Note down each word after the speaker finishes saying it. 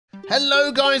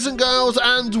Hello guys and girls,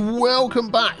 and welcome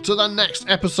back to the next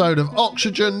episode of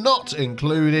Oxygen Not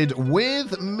Included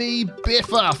with me,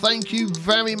 Biffa. Thank you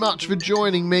very much for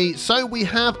joining me. So we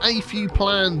have a few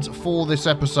plans for this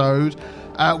episode.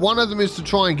 One of them is to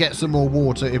try and get some more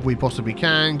water if we possibly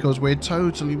can, because we're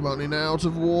totally running out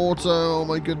of water. Oh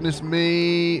my goodness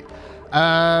me.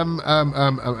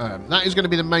 That is going to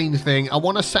be the main thing. I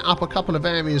want to set up a couple of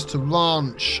areas to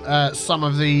ranch some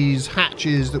of these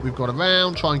hatches that we've got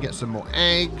around, try and get some more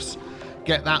eggs,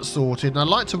 get that sorted. And I'd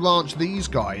like to ranch these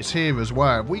guys here as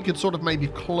well. If we could sort of maybe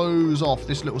close off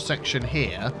this little section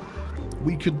here,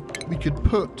 we could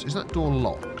put, is that door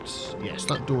locked? Yes,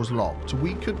 that door's locked.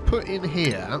 We could put in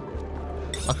here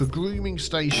like a grooming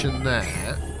station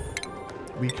there.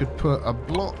 We could put a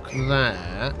block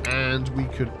there, and we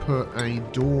could put a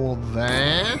door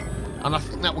there, and I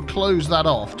think that would close that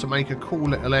off to make a cool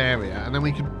little area, and then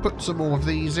we could put some more of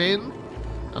these in,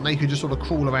 and they could just sort of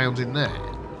crawl around in there.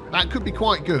 That could be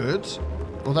quite good,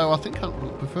 although I think I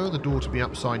would prefer the door to be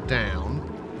upside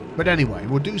down. But anyway,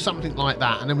 we'll do something like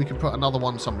that, and then we could put another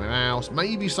one somewhere else,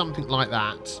 maybe something like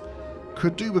that.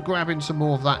 Could do with grabbing some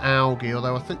more of that algae,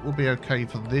 although I think we'll be okay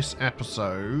for this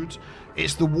episode.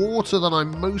 It's the water that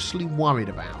I'm mostly worried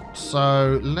about.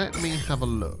 So let me have a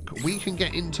look. We can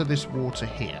get into this water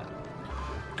here.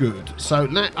 Good. So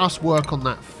let us work on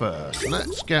that first.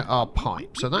 Let's get our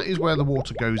pipe. So that is where the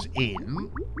water goes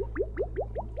in.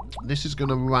 This is going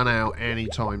to run out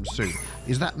anytime soon.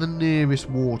 Is that the nearest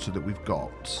water that we've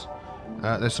got?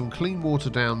 There's some clean water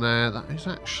down there. That is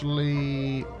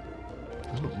actually...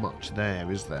 There's not much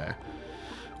there, is there?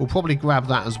 We'll probably grab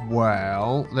that as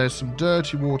well. There's some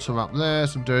dirty water up there,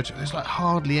 some dirty... There's like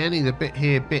hardly any. The bit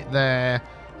here, bit there.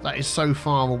 That is so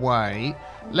far away.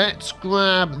 Let's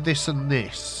grab this and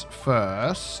this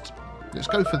first. Let's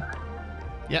go for...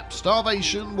 Yep,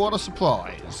 starvation. What a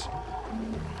surprise.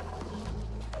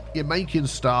 You're making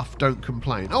stuff. Don't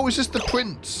complain. Oh, is this the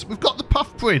prince? We've got the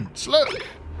puff prince. Look.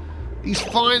 He's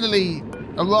finally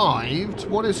arrived.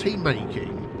 What is he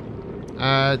making?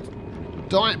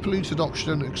 Diet polluted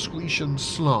oxygen excretion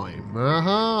slime.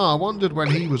 I wondered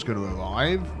when he was going to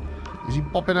arrive. Is he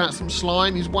popping out some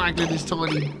slime? He's waggling his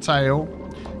tiny tail.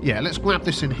 Yeah, let's grab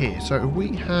this in here. So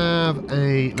we have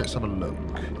a... Let's have a look.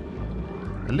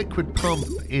 A liquid pump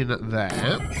in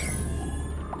there.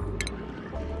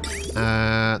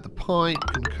 The pipe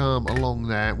can come along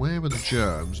there. Where are the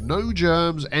germs? No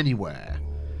germs anywhere.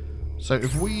 So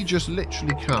if we just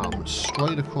literally come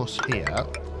straight across here...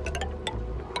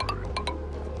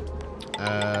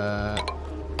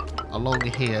 along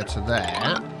here to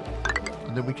there,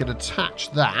 and then we can attach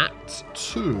that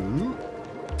to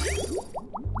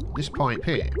this pipe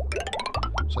here,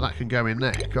 so that can go in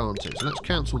there, can't it? So let's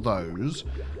cancel those,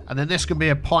 and then this can be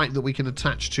a pipe that we can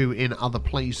attach to in other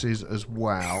places as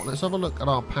well. Let's have a look at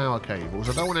our power cables.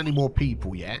 I don't want any more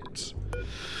people yet.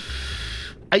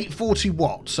 840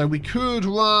 watts, so we could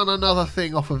run another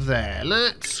thing off of there.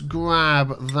 Let's grab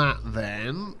that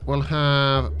then. We'll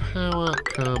have power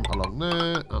come along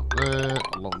there, up there,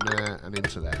 along there, and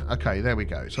into there. Okay, there we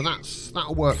go. So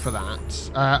that'll work for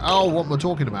that. Oh, what we're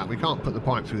talking about, we can't put the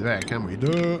pipe through there, can we?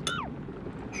 Duh.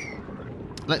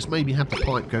 Let's maybe have the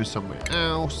pipe go somewhere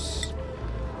else.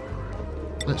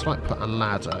 Let's like put a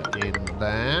ladder in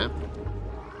there.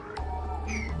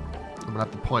 I'm going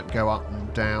to have the pipe go up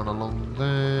and down along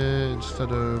there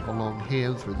instead of along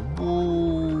here through the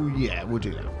wall. Yeah, we'll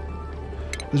do that.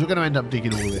 Because we're going to end up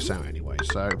digging all this out anyway.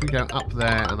 So if we go up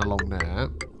there and along there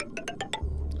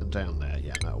and down there,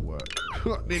 yeah, that'll work.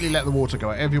 Nearly let the water go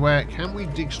out everywhere. Can we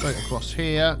dig straight across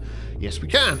here? Yes, we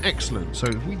can. Excellent. So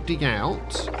if we dig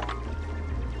out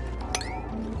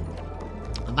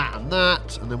and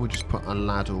that, and then we'll just put a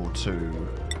ladder or two.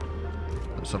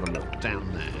 Let's have a look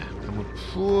down there. And we'll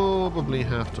probably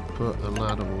have to put a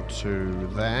ladder or two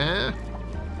there.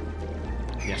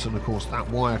 Yes, and of course that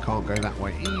wire can't go that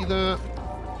way either.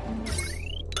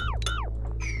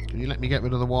 Can you let me get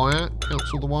rid of the wire?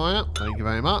 Cancel the wire. Thank you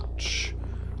very much.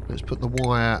 Let's put the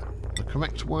wire the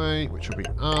correct way, which will be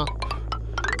up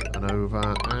and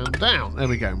over and down. There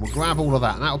we go. And we'll grab all of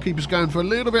that. And that'll keep us going for a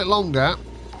little bit longer.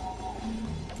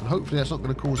 And hopefully that's not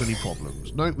going to cause any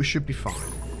problems. No, we should be fine.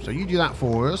 So you do that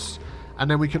for us. And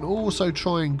then we can also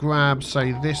try and grab,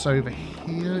 say, this over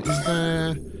here. Is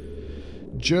there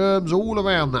germs all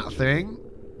around that thing?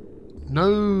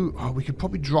 No. Oh, we could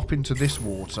probably drop into this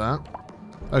water.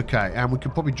 Okay, and we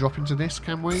could probably drop into this,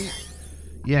 can we?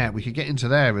 Yeah, we could get into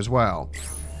there as well.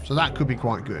 So that could be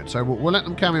quite good. So we'll let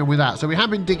them carry on with that. So we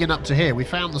have been digging up to here. We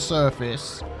found the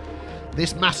surface.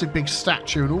 This massive big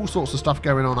statue and all sorts of stuff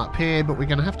going on up here. But we're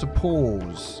going to have to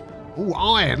pause Oh,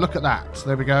 iron. Look at that.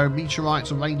 There we go.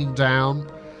 Meteorites are raining down.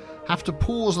 Have to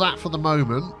pause that for the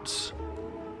moment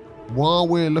while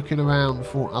we're looking around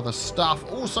for other stuff.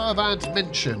 Also, I've had to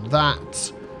mention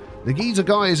that the geyser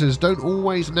geysers don't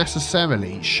always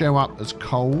necessarily show up as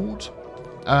cold,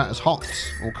 as hot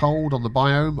or cold on the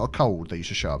biome. Or cold, they used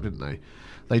to show up, didn't they?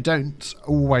 They don't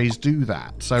always do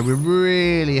that. So we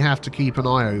really have to keep an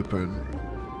eye open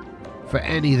for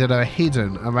any that are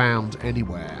hidden around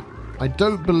anywhere. I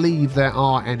don't believe there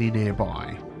are any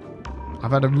nearby.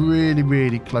 I've had a really,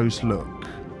 really close look.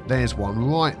 There's one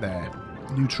right there.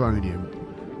 Neutronium.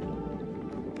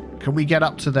 Can we get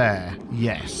up to there?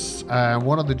 Yes.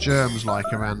 What are the germs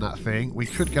like around that thing? We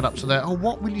could get up to there. Oh,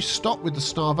 what will you stop with the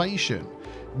starvation?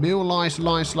 Meal, lice,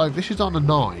 loaf. This is on a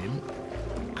 9.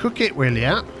 Cook it, will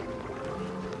ya?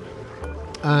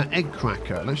 Egg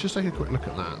cracker. Let's just take a quick look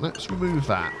at that. Let's remove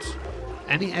that.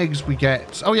 Any eggs we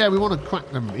get... Oh, yeah, we want to crack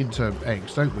them into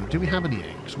eggs, don't we? Do we have any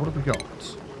eggs? What have we got?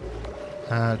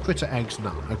 Critter eggs,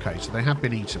 none. Okay, so they have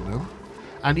been eating them.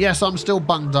 And yes, I'm still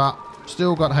bunged up.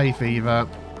 Still got hay fever.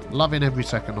 Loving every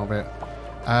second of it.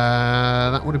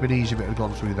 That would have been easier if it had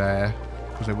gone through there.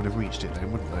 Because they would have reached it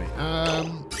then, wouldn't they?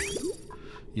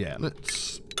 Yeah,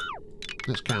 let's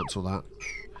cancel that.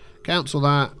 Cancel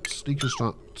that.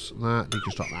 Deconstruct that.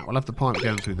 Deconstruct that. We'll have the pipe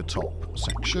going through the top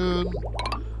section.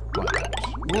 Like that.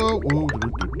 Whoa, whoa, like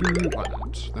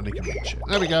that. Then they can reach it.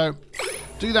 There we go.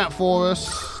 Do that for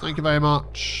us. Thank you very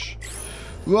much.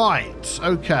 Right,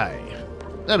 okay.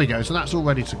 There we go. So that's all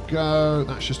ready to go.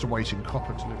 That's just awaiting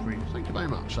copper delivery. Thank you very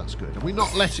much. That's good. Are we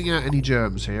not letting out any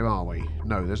germs here, are we?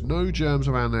 No, there's no germs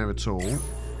around there at all.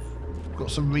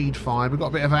 Got some reed fibre. Got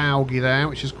a bit of algae there,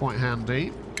 which is quite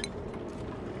handy.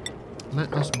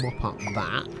 Let us mop up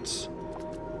that.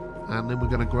 And then we're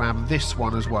going to grab this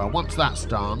one as well. Once that's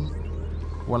done,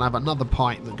 we'll have another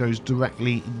pipe that goes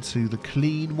directly into the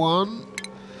clean one.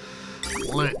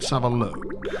 Let's have a look.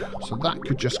 So that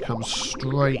could just come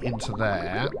straight into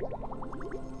there.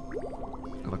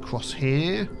 And across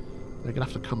here. They're going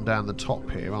to have to come down the top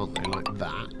here, aren't they? Like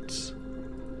that.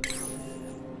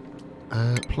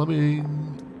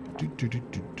 Plumbing.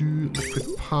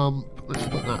 Liquid pump. Let's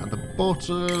put that at the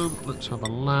bottom. Let's have a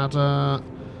ladder.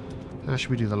 How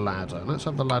should we do the ladder? Let's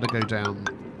have the ladder go down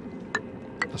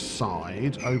the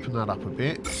side. Open that up a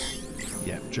bit.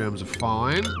 Yeah, germs are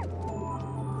fine.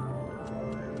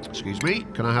 Excuse me.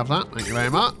 Can I have that? Thank you very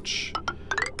much.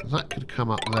 That could come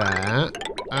up there.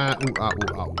 How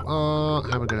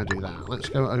are we going to do that? Let's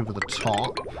go over the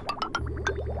top.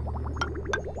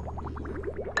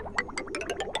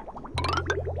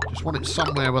 Just want it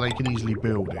somewhere where they can easily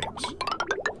build it.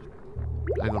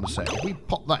 Hang on a sec. If we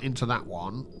pop that into that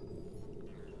one...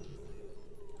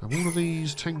 Have all of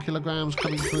these 10 kilograms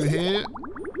coming through here?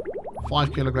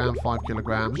 5 kilograms, 5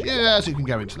 kilograms. Yes, it can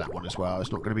go into that one as well.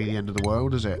 It's not going to be the end of the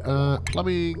world, is it?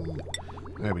 Plumbing.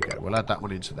 There we go. We'll add that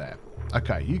one into there.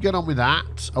 Okay, you get on with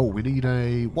that. Oh, we need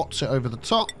a... What's it over the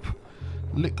top?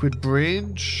 Liquid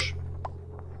bridge.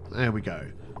 There we go.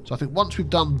 So I think once we've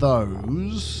done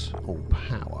those... Oh,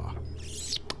 power.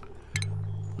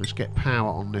 Let's get power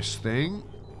on this thing.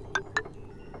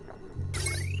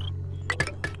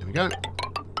 There we go.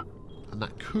 And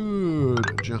that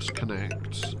could just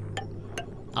connect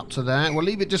up to there. We'll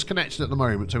leave it disconnected at the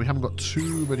moment, so we haven't got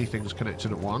too many things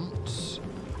connected at once.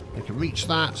 They can reach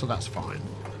that, so that's fine.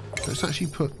 Let's actually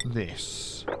put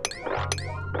this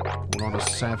all on a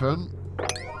 7.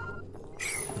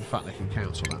 In fact, they can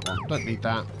cancel that one. Don't need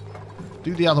that.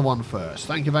 Do the other one first.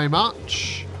 Thank you very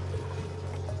much.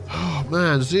 Oh,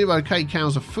 man. 0k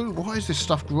cows of food. Why is this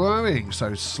stuff growing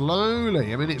so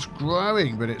slowly? I mean, it's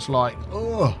growing, but it's like,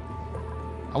 ugh.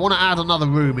 I want to add another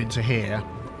room into here.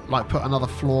 Like, put another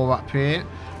floor up here.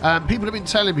 People have been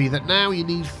telling me that now you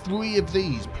need 3 of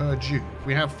these per dupe.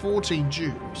 We have 14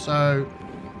 dupes, so...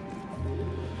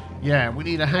 Yeah, we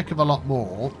need a heck of a lot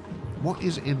more. What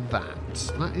is in that?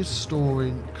 That is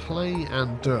storing clay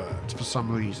and dirt for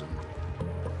some reason.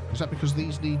 Is that because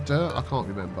these need dirt? I can't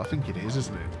remember. I think it is,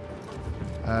 isn't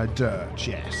it? Dirt,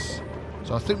 yes.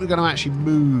 So I think we're going to actually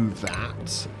move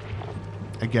that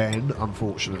again,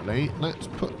 unfortunately. Let's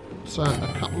put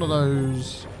a couple of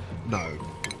those... No.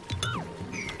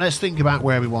 Let's think about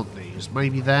where we want these.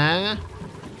 Maybe there.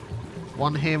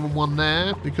 One here and one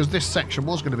there. Because this section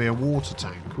was going to be a water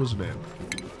tank, wasn't it?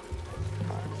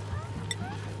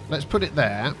 Let's put it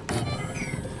there.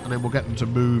 And then we'll get them to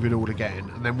move it all again.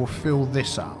 And then we'll fill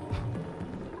this up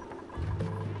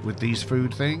with these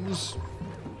food things.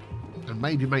 And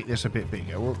maybe make this a bit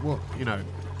bigger. We'll, you know,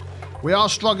 we are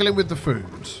struggling with the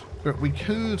food. But we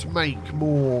could make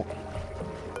more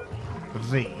of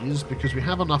these because we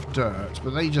have enough dirt.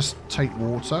 But they just take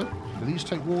water. Do these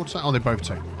take water? Oh, they both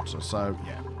take water, so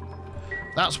yeah.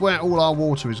 That's where all our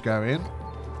water is going.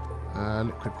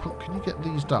 Liquid pump. Can you get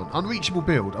these done? Unreachable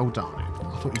build. Oh, darn it.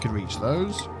 I thought you could reach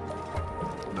those.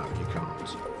 No, you can't.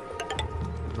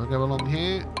 Can I go along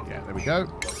here? Yeah, there we go.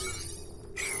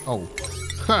 Oh.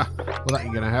 Ha! Well, that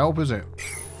ain't going to help, is it?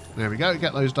 There we go.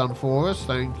 Get those done for us.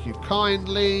 Thank you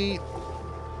kindly.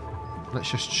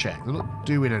 Let's just check. They're not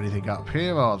doing anything up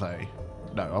here, are they?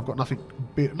 No, I've got nothing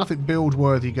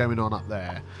build-worthy going on up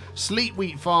there. Sleet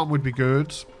wheat farm would be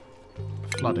good.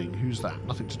 Flooding, who's that?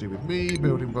 Nothing to do with me.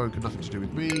 Building broken, nothing to do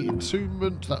with me.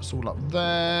 Entombment, that's all up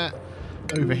there.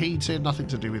 Overheated, nothing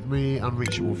to do with me.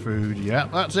 Unreachable food, yeah,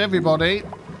 that's everybody.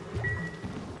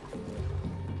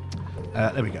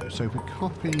 There we go. So if we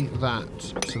copy that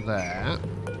to there,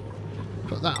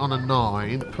 put that on a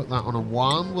 9, put that on a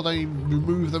 1. Will they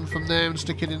remove them from there and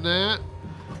stick it in there?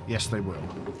 Yes, they will.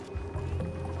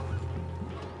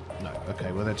 No,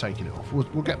 okay, well, they're taking it off.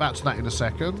 We'll get back to that in a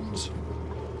second.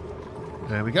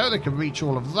 There we go, they can reach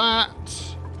all of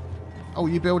that. Oh,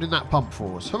 you're building that pump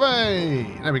for us. Hooray!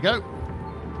 There we go.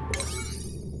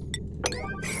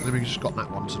 And then we just got that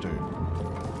one to do.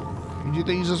 You do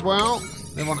these as well?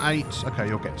 They want 8. Okay,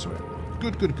 you'll get to it.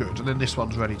 Good, good, good. And then this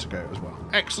one's ready to go as well.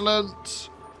 Excellent.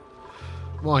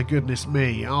 My goodness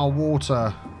me. Our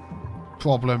water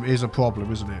problem is a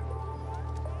problem, isn't it?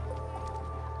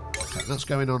 Okay, that's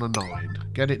going on a 9.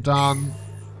 Get it done.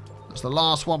 That's the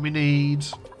last one we need.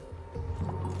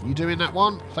 You doing that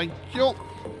one? Thank you.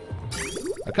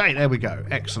 Okay, there we go.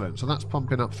 Excellent. So that's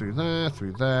pumping up through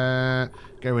there,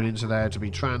 going into there to be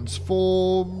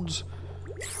transformed.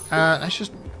 Let's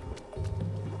just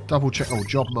double check. Oh,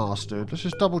 job mastered. Let's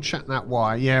just double check that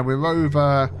why. Yeah, we're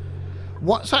over.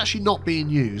 What's actually not being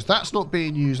used? That's not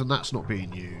being used and that's not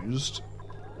being used.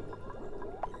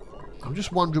 I'm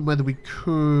just wondering whether we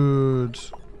could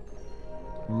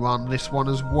run this one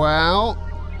as well.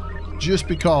 Just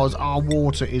because our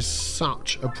water is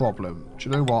such a problem. Do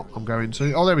you know what I'm going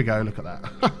to? Oh, there we go. Look at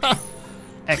that.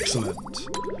 Excellent.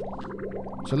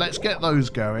 So let's get those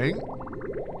going.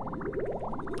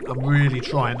 I'm really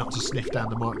trying not to sniff down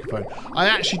the microphone. I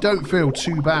actually don't feel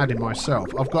too bad in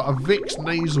myself. I've got a Vicks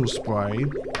nasal spray,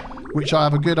 which I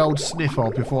have a good old sniff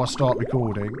of before I start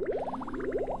recording.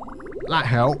 That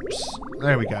helps.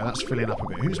 There we go. That's filling up a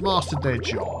bit. Who's mastered their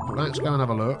job? Let's go and have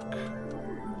a look.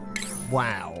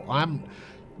 Wow.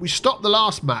 We stopped the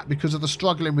last map because of the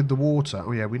struggling with the water.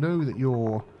 Oh yeah, we know that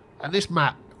you're... And this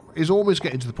map is almost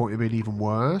getting to the point of being even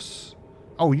worse.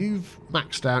 Oh, you've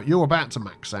maxed out. You're about to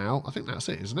max out. I think that's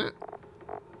it, isn't it?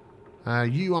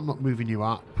 You, I'm not moving you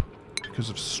up because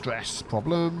of stress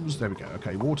problems. There we go.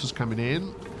 Okay, water's coming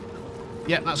in.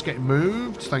 Yep, that's getting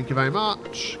moved. Thank you very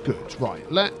much. Good. Right,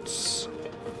 let's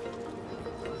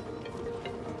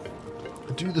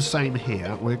do the same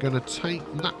here. We're going to take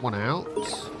that one out.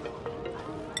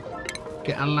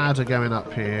 Get a ladder going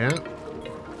up here.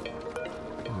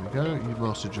 There we go. You've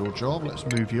mastered your job. Let's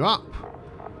move you up.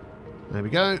 There we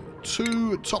go.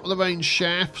 2 top-of-the-range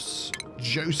chefs.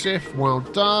 Joseph, well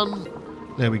done.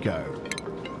 There we go.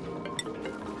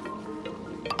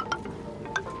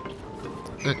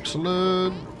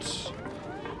 Excellent.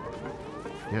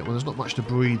 Yeah, well, there's not much to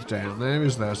breathe down there,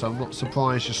 is there? So I'm not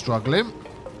surprised you're struggling.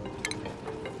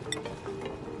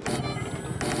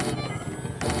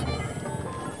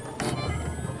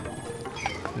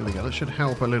 There we go. That should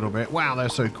help a little bit. Wow, they're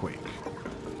so quick.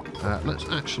 Let's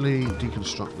actually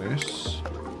deconstruct this.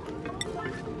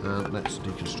 Let's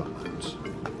deconstruct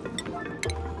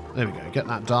that. There we go. Get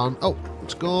that done. Oh,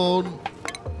 it's gone.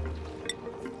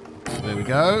 There we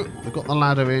go. We've got the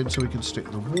ladder in so we can stick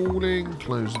the wall in.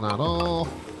 Close that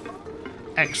off.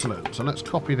 Excellent. So let's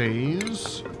copy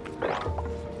these.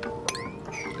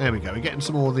 There we go. We're getting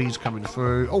some more of these coming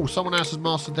through. Oh, someone else has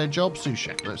mastered their job. Sous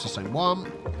chef. That's the same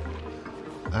one.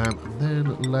 And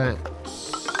then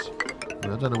let's... I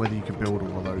don't know whether you can build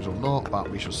all of those or not, but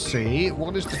we shall see.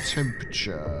 What is the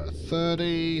temperature?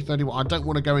 30, 31. I don't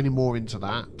want to go any more into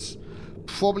that.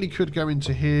 Probably could go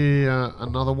into here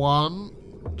another one.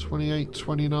 28,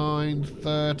 29,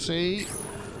 30.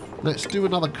 Let's do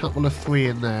another couple of 3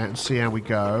 in there and see how we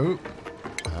go.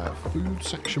 Food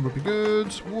section would be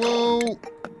good. Whoa.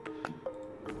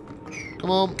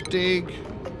 Come on, dig.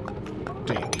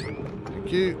 Dig.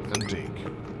 Thank you, and dig.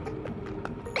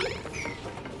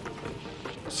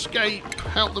 Escape.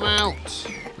 Help them out.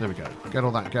 There we go. Get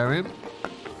all that going.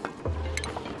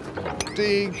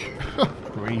 Dig.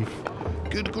 Grief.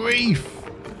 Good grief.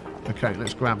 Okay,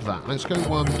 let's grab that. Let's go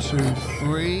 1, 2,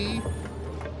 3.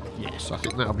 Yes, I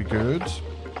think that'll be good.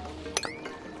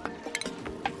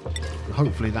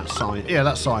 Hopefully that size... Yeah,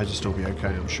 that size will still be okay,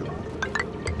 I'm sure.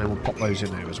 then we'll pop those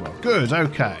in there as well. Good,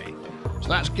 okay. So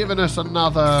that's given us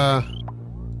another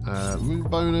room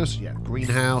bonus. Yeah,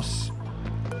 greenhouse.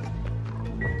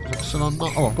 Is it still on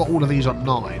 9? Oh, I've got all of these on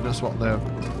 9. That's what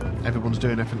everyone's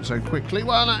doing everything so quickly.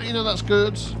 Well, you know, that's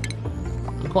good.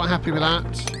 I'm quite happy with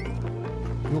that.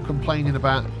 You're complaining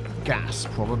about gas,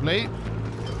 probably.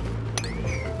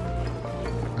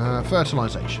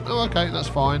 Fertilisation. Oh, okay, that's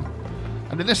fine.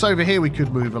 And then this over here we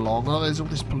could move along. Oh, there's all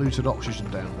this polluted oxygen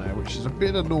down there, which is a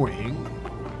bit annoying.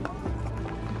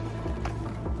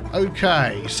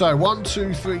 Okay, so 1,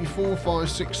 2, 3, 4, 5,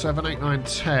 6, 7, 8, 9,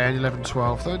 10, 11,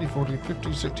 12, 13, 14,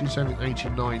 15, 16, 17,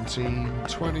 18, 19,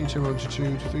 20, 21, 22,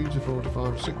 23, 24,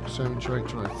 25, 6, 7, 8,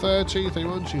 29, 30,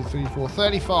 31, 2, 3, 4,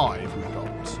 35 we've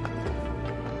got.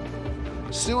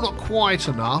 Still not quite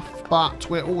enough, but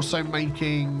we're also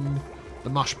making the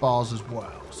mush bars as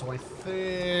well. So I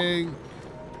think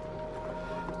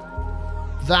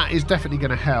that is definitely going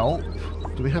to help.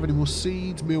 Do we have any more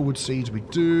seeds? Mealwood seeds we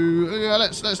do. Yeah,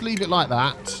 let's leave it like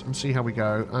that and see how we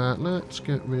go. Let's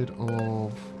get rid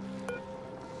of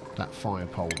that fire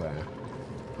pole there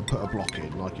and put a block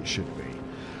in like it should be.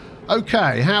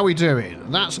 Okay, how are we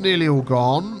doing? That's nearly all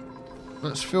gone.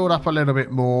 Let's fill it up a little bit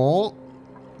more.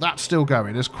 That's still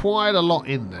going. There's quite a lot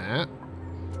in there.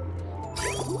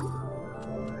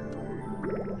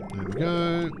 There we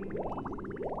go.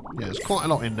 Yeah, there's quite a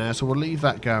lot in there, so we'll leave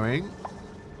that going.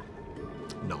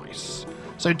 Nice.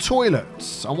 So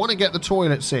toilets. I want to get the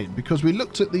toilets in because we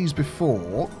looked at these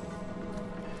before.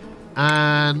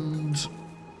 And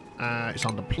it's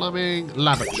under plumbing,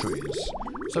 lavatories.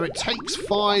 So it takes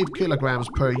 5 kilograms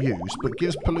per use, but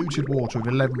gives polluted water of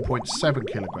 11.7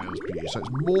 kilograms per use. So it's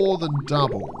more than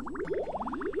double.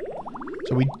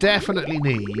 So we definitely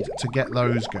need to get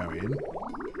those going.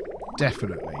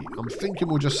 Definitely. I'm thinking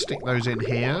we'll just stick those in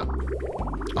here.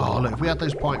 Oh, look, if we had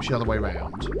those pipes the other way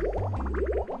around,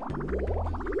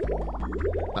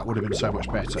 that would have been so much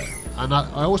better. And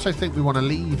I also think we want to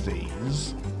leave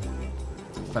these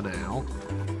for now.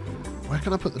 Where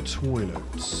can I put the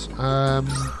toilets?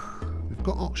 We've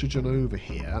got oxygen over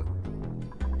here.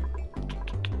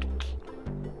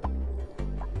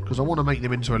 Because I want to make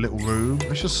them into a little room.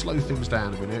 Let's just slow things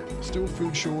down a minute. Still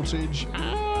food shortage.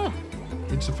 Ah!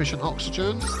 Insufficient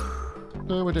oxygen.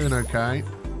 No, we're doing okay.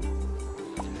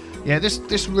 Yeah,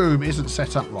 this room isn't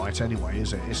set up right anyway,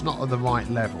 is it? It's not at the right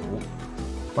level.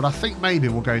 But I think maybe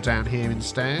we'll go down here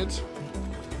instead.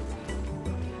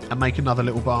 And make another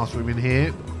little bathroom in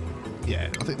here. Yeah,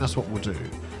 I think that's what we'll do.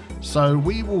 So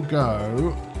we will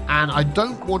go, and I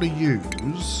don't want to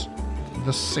use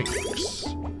the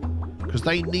sinks because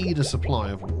they need a supply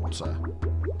of water.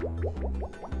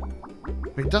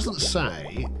 But it doesn't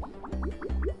say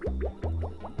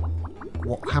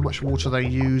how much water they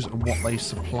use and what they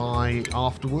supply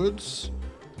afterwards.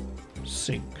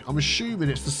 Sink. I'm assuming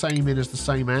it's the same in as the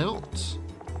same out.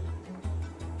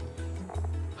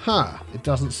 Huh, it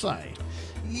doesn't say.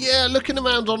 Yeah, looking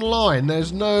around online,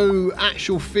 there's no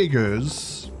actual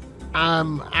figures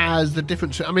as the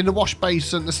difference. I mean, the wash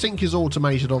basin, the sink is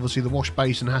automated, obviously. The wash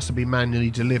basin has to be manually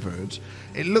delivered.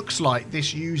 It looks like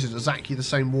this uses exactly the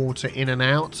same water in and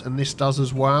out, and this does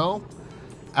as well.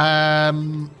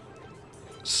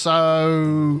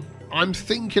 So I'm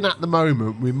thinking at the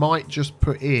moment we might just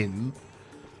put in,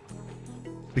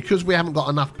 because we haven't got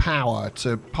enough power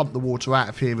to pump the water out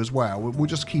of here as well, we'll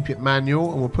just keep it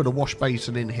manual and we'll put a wash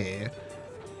basin in here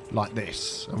like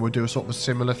this. And we'll do a sort of a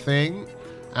similar thing.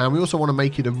 And we also want to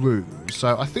make it a room.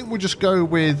 So I think we'll just go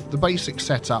with the basic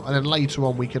setup and then later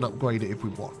on we can upgrade it if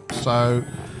we want. So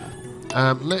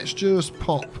let's just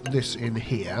pop this in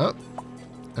here.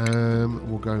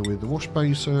 We'll go with the wash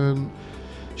basin.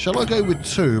 Shall I go with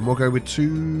 2? And we'll go with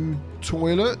 2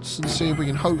 toilets and see if we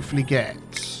can hopefully get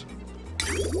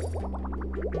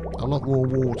a lot more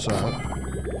water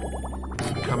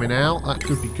coming out. That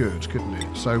could be good, couldn't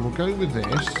it? So we'll go with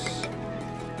this.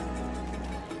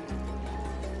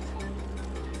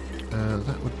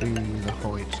 That would be the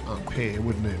height up here,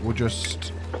 wouldn't it? We'll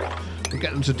get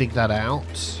them to dig that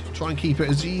out. Try and keep it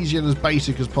as easy and as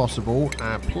basic as possible.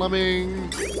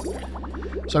 Plumbing.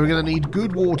 So we're going to need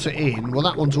good water in. Well,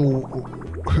 that one's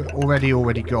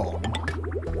already gone.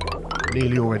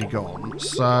 Nearly already gone.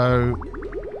 So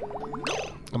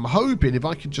I'm hoping if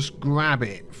I could just grab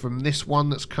it from this one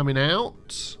that's coming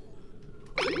out.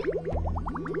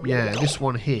 Yeah, this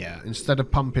one here. Instead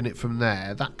of pumping it from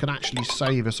there, that can actually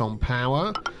save us on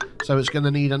power. So it's going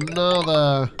to need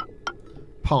another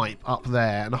pipe up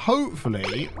there. And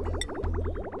hopefully,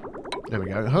 there we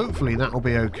go. Hopefully that will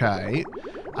be okay.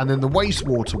 And then the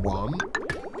wastewater one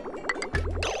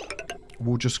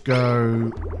will just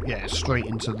go, yeah, straight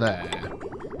into there.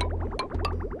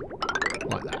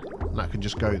 can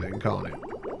just go then, can't it?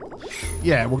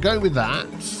 Yeah, we'll go with that.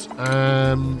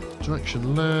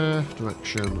 Direction left,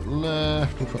 direction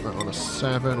left. We'll put that on a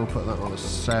 7. We'll put that on a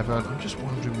 7. I'm just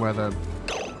wondering whether,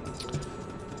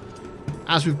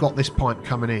 as we've got this pipe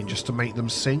coming in, just to make them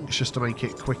sinks, just to make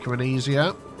it quicker and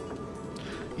easier.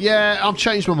 Yeah, I've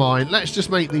changed my mind. Let's just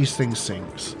make these things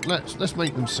sinks. Let's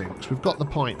make them sinks. We've got the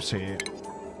pipes here.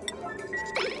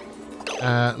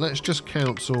 Let's just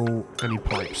cancel any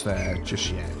pipes there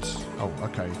just yet. Oh,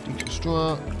 okay.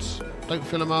 Deconstruct. Don't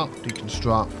fill them up.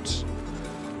 Deconstruct.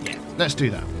 Yeah, let's do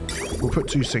that. We'll put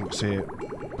 2 sinks here.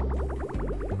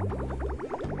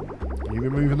 Are you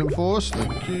removing them for us?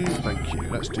 Thank you. Thank you.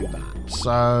 Let's do that.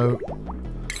 So,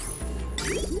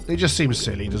 it just seems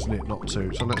silly, doesn't it, not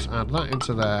to? So let's add that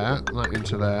into there. That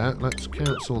into there. Let's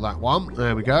cancel that one.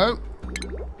 There we go.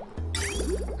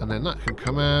 And then that can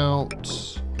come out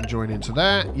and join into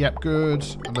there. Yep, good.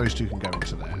 And those 2 can go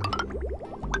into there.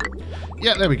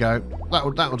 Yeah, there we go.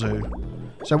 That'll do.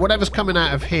 So whatever's coming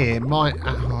out of here might...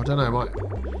 Oh, I don't know. Might...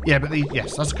 Yeah, but the...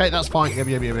 Yes, that's okay. That's fine.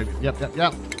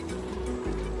 Yep.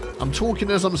 I'm talking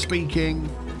as I'm speaking,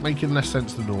 making less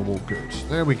sense than normal. Good.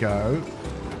 There we go.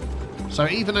 So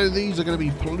even though these are going to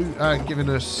be giving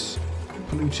us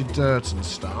polluted dirt and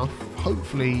stuff,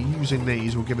 hopefully using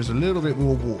these will give us a little bit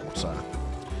more water.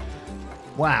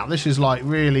 Wow, this is like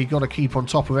really got to keep on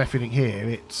top of everything here.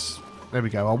 It's... There we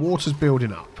go. Our water's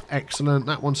building up. Excellent.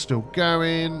 That one's still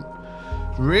going.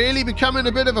 Really becoming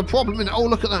a bit of a problem. Oh,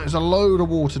 look at that. There's a load of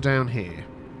water down here.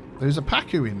 There's a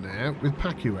Pacu in there with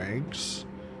Pacu eggs.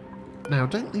 Now,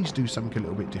 don't these do something a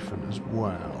little bit different as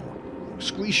well?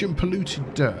 Excretion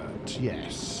polluted dirt.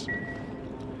 Yes.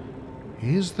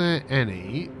 Is there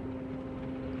any...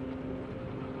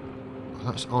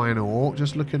 That's iron ore.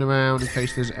 Just looking around in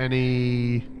case there's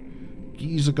any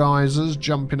geysers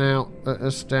jumping out at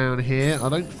us down here. I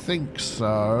don't think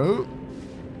so.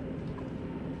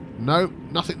 Nope,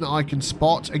 nothing that I can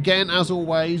spot. Again, as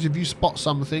always, if you spot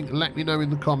something, let me know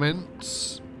in the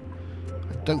comments.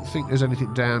 I don't think there's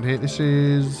anything down here. This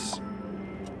is...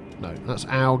 No, that's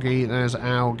algae. There's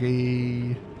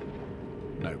algae.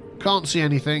 No, can't see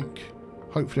anything.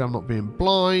 Hopefully I'm not being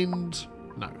blind.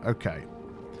 No, okay.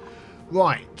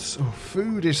 Right, oh,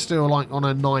 food is still like on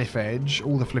a knife edge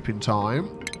all the flipping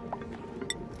time.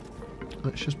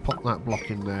 Let's just pop that block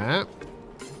in there.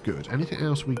 Good. Anything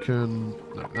else we can...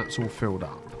 No, that's all filled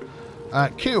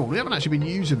up. Kiln, we haven't actually been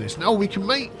using this. No, we can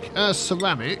make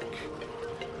ceramic,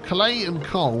 clay and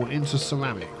coal into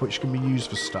ceramic, which can be used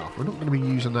for stuff. We're not going to be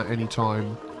using that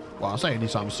anytime... Well, I'll say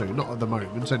anytime soon, not at the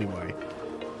moment anyway.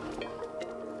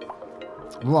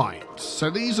 Right, so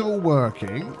these are all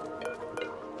working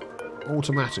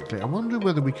automatically. I'm wondering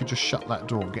whether we could just shut that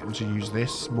door and get them to use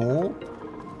this more.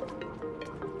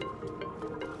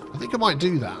 I think I might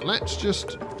do that. Let's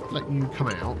just let you come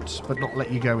out, but not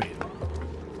let you go in.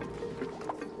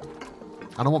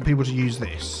 And I want people to use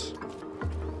this.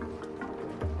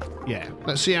 Yeah,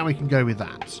 let's see how we can go with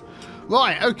that.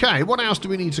 Right, okay, what else do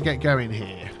we need to get going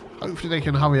here? Hopefully they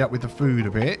can hurry up with the food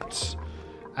a bit.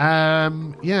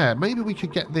 Yeah, maybe we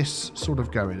could get this sort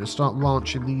of going and start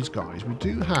ranching these guys. We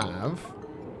do have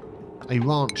a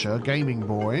rancher, gaming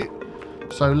boy.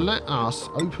 So let us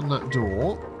open that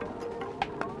door.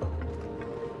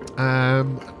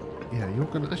 Yeah, you're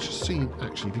gonna... Let's just see,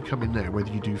 actually, if you come in there,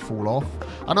 whether you do fall off.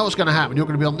 I know what's going to happen. You're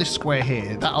going to be on this square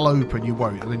here. That'll open, you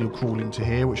won't, and then you'll crawl into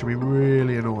here, which will be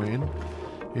really annoying.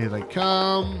 Here they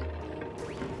come.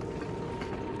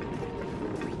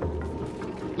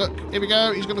 Look, here we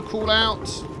go. He's going to crawl out.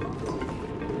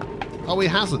 Oh, he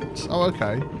hasn't. Oh,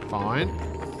 okay. Fine.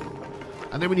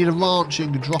 And then we need a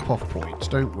ranching drop-off point,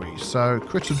 don't we? So,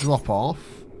 critter drop-off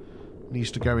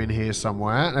needs to go in here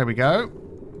somewhere. There we go.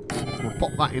 We'll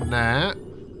pop that in there.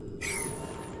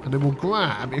 And then we'll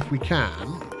grab, if we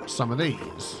can, some of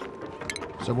these.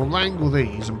 So we'll wrangle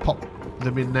these and pop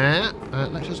them in there.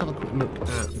 Let's just have a quick look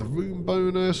at the room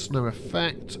bonus. No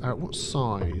effect. What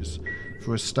size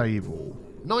for a stable?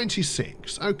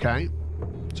 96. Okay.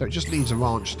 So it just needs a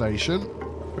ranch station,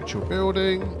 which you're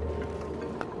building.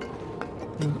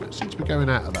 It seems to be going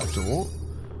out of that door,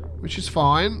 which is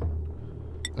fine.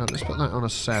 Let's put that on a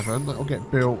 7. That'll get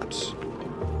built.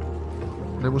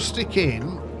 And then we'll stick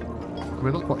in.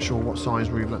 We're not quite sure what size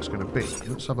room that's going to be.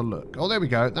 Let's have a look. Oh, there we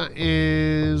go. That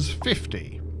is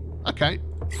 50. Okay.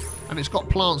 And it's got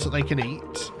plants that they can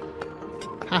eat.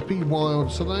 Happy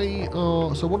wild. So they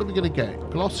are... So what are we going to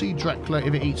get? Glossy Drekler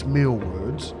if it eats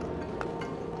mealwood.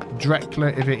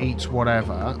 Drekler if it eats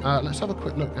whatever. Let's have a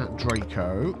quick look at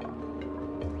Draco.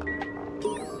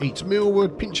 Eats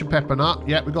mealwood, pinch of pepper nut.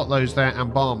 Yeah, we got those there.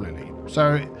 And balm lily.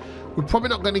 So we're probably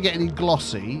not going to get any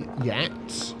glossy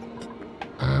yet.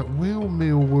 will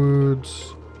mealwood...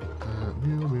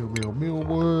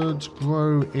 mealwood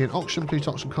grow in oxygen,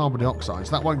 plutonium, carbon dioxide.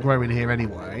 So that won't grow in here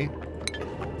anyway.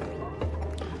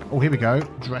 Oh, here we go.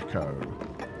 Dreco.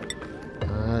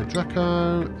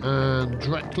 Dreco and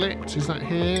Dreclet. Is that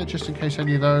here? Just in case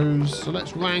any of those. So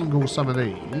let's wrangle some of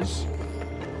these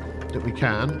that we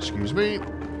can. Excuse me.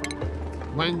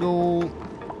 Wrangle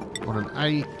on an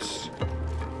 8.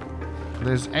 And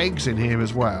there's eggs in here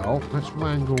as well. Let's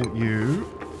wrangle you.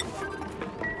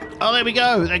 Oh, there we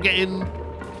go. They're getting...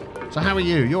 So how are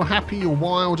you? You're happy, you're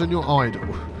wild, and you're idle.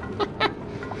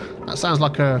 That sounds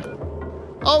like a...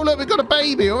 Oh, look, we've got a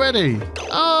baby already.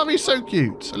 Oh, he's so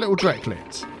cute. A little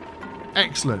Dreclet.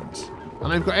 Excellent.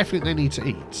 And they've got everything they need to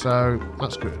eat, so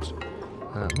that's good.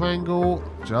 Wrangle.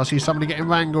 Did I see somebody getting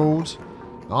wrangled?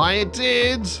 I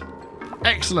did.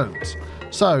 Excellent.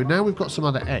 So, now we've got some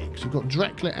other eggs. We've got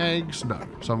Dreclet eggs. No.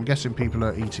 So I'm guessing people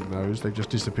are eating those. They've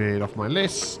just disappeared off my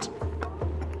list.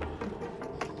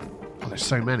 Oh, there's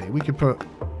so many. We could put...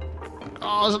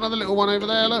 Oh, there's another little one over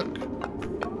there, look.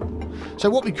 So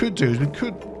what we could do is we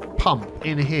could pump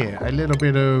in here a little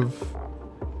bit of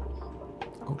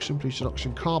oxygen, pollution,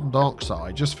 oxygen, carbon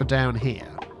dioxide just for down here.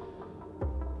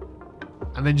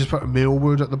 And then just put a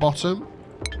mealwood at the bottom.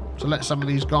 So let some of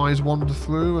these guys wander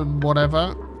through and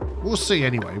whatever. We'll see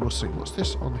anyway, we'll see. What's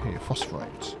this on here?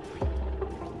 Phosphorate.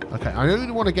 Okay, I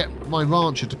only want to get my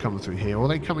rancher to come through here. Or are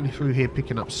they coming through here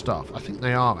picking up stuff? I think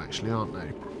they are actually, aren't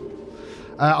they?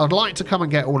 I'd like to come and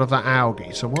get all of that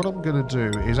algae. So what I'm going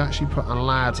to do is actually put a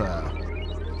ladder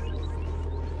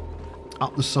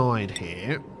up the side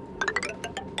here.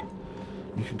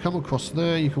 You can come across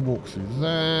there. You can walk through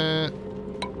there.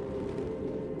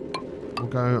 We'll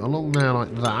go along there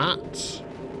like that.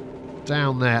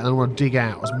 Down there. And I want to dig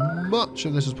out as much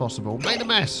of this as possible. Made a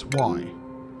mess. Why?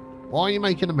 Why are you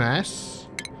making a mess?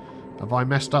 Have I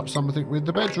messed up something with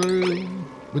the bedroom?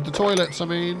 With the toilets, I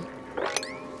mean.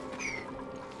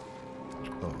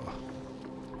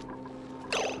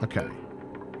 Okay.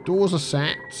 Doors are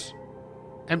set.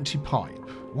 Empty pipe.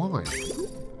 Why?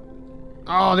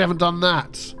 Oh, they haven't done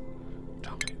that.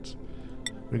 Damn it.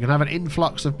 We can have an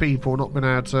influx of people not being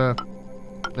able to...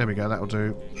 There we go, that'll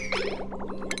do.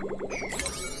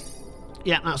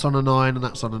 Yeah, that's on a 9 and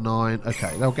that's on a 9.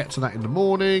 Okay, they'll get to that in the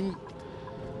morning.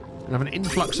 We have an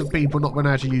influx of people not being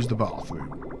able to use the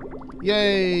bathroom.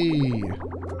 Yay!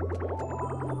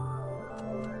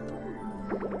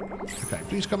 Okay,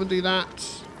 please come and do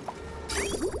that.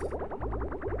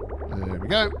 There we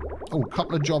go. Oh, a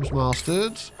couple of jobs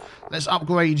mastered. Let's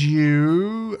upgrade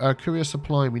you. Courier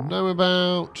supply we know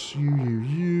about.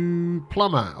 You.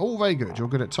 Plumber. Oh, very good. You're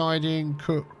good at tidying.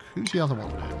 Cook. Who's the other one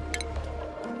then?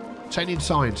 Tenured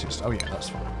scientist. Oh, yeah, that's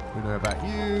fine. We know about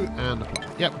you and the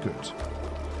plumber. Yep, good.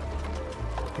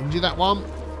 Can you do that one?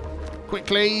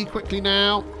 Quickly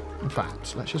now. In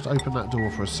fact, let's just open that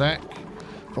door for a sec.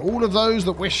 For all of those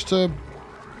that wish to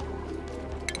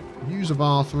use a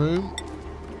bathroom.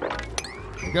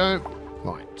 There we go.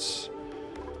 Right.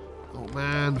 Oh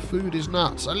man, food is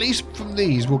nuts. At least from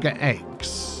these we'll get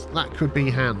eggs. That could be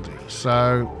handy.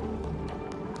 So,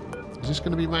 is this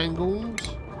going to be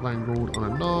wrangled? Wrangled on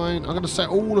a 9. I'm going to set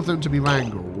all of them to be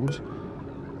wrangled.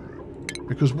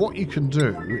 Because what you can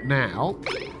do now,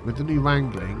 with the new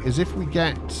wrangling, is if we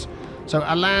get... So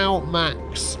allow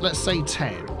max, let's say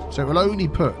 10. So it will only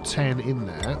put 10 in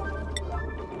there,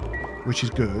 which is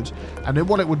good. And then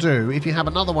what it will do, if you have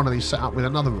another one of these set up with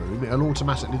another room, it'll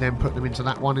automatically then put them into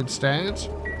that one instead,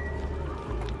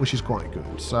 which is quite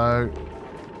good. So,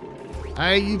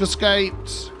 hey, you've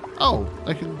escaped. Oh,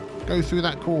 they can go through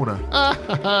that corner.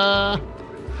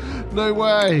 No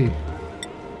way.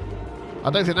 I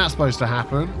don't think that's supposed to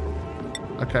happen.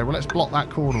 Okay, well, let's block that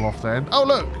corner off then. Oh,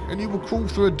 look, and you will crawl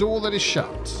through a door that is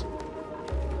shut.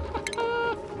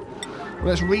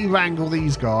 Let's re-wrangle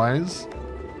these guys.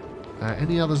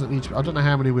 Any others that need to be... I don't know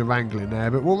how many we're wrangling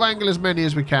there, but we'll wrangle as many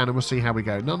as we can and we'll see how we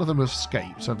go. None of them have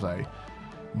escaped, have they?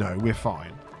 No, we're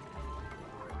fine.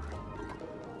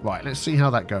 Right, let's see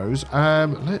how that goes.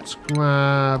 Let's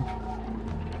grab...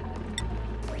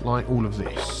 like all of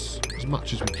this. As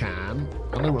much as we can.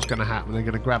 I know what's going to happen. They're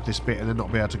going to grab this bit and then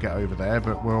not be able to get over there,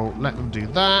 but we'll let them do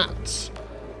that.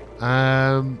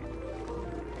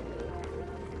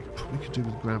 We could do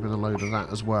with grabbing a load of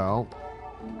that as well.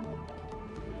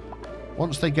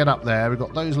 Once they get up there, we've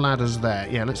got those ladders there.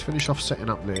 Yeah, let's finish off setting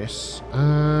up this.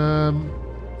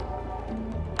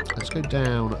 Let's go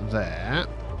down there.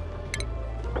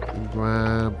 And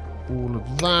grab all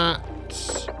of that.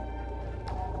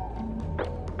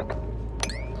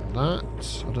 And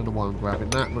that. I don't know why I'm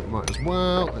grabbing that, but we might as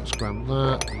well. Let's grab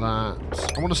that,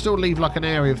 that. I want to still leave like an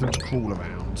area for them to crawl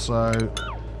around, so...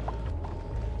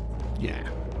 Yeah,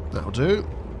 that'll do.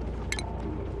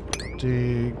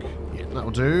 Dig. Yeah,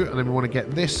 that'll do. And then we want to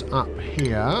get this up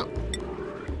here.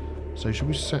 So should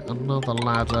we set another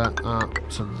ladder up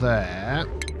to there?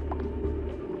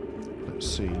 Let's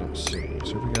see.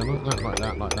 So if we go like that, like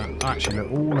that, like that. Actually,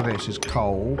 look, all of this is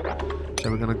coal.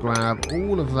 So we're going to grab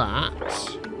all of that.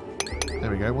 There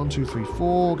we go. 1, 2, 3,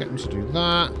 4. Get them to do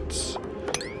that.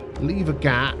 Leave a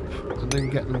gap. And then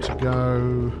get them to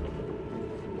go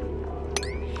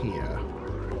here.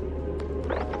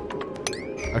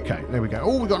 Okay, there we go.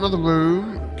 Oh, we've got another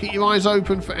room. Keep your eyes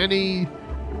open for any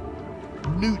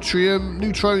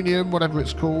neutronium, whatever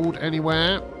it's called,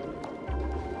 anywhere.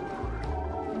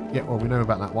 Yeah, well, we know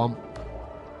about that one.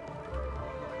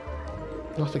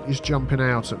 Nothing is jumping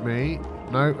out at me.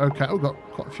 No, okay. Oh, we've got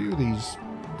quite a few of these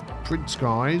prince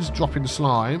guys dropping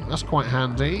slime. That's quite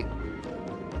handy.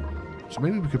 So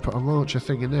maybe we could put a launcher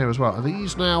thing in there as well. Are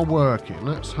these now working?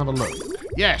 Let's have a look.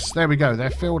 Yes, there we go. They're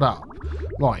filled up.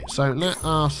 Right, so let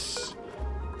us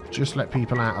just let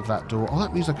people out of that door. Oh,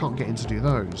 that means I can't get in to do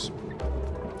those.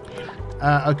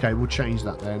 Okay, we'll change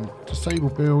that then. Disable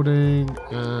building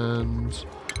and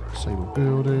disable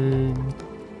building.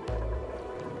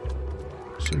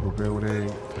 Disable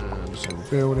building and disable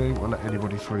building. We'll let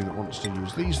anybody through that wants to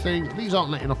use these things. These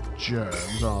aren't letting off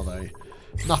germs, are they?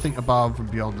 Nothing above and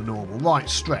beyond the normal. Right,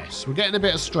 stress. We're getting a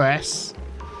bit of stress.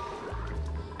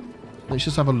 Let's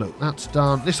just have a look. That's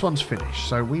done. This one's finished.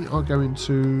 So we are going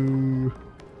to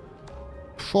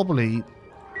probably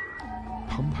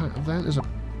pump out of there. There's a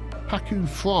Pacu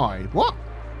Fry. What?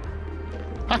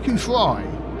 Pacu Fry.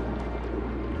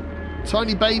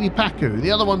 Tiny baby Pacu.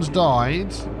 The other one's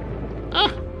died.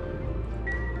 Ah.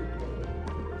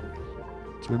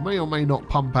 So we may or may not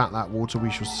pump out that water.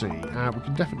 We shall see. We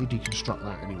can definitely deconstruct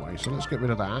that anyway. So let's get rid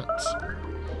of that.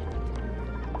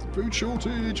 Food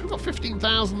shortage. We've got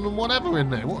 15,000 and whatever in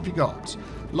there. What have you got?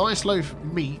 Lice loaf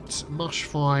meat, mush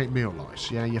fry, meal lice.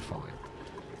 Yeah, you're fine.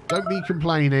 Don't be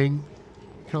complaining.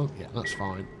 Can't. Yeah, that's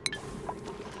fine.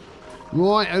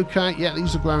 Right, okay. Yeah,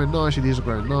 these are growing nicely. These are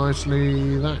growing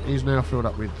nicely. That is now filled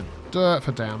up with the dirt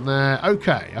for down there.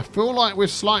 Okay, I feel like we're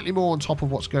slightly more on top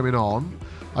of what's going on.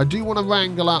 I do want to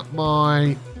wrangle up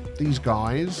these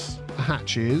guys, the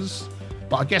hatches.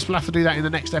 But I guess we'll have to do that in the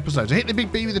next episode. So hit the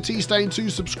big B with the T-Stain to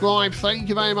subscribe. Thank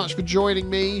you very much for joining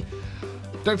me.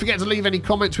 Don't forget to leave any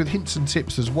comments with hints and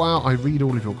tips as well. I read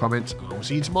all of your comments. I will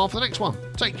see you tomorrow for the next one.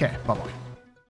 Take care. Bye-bye.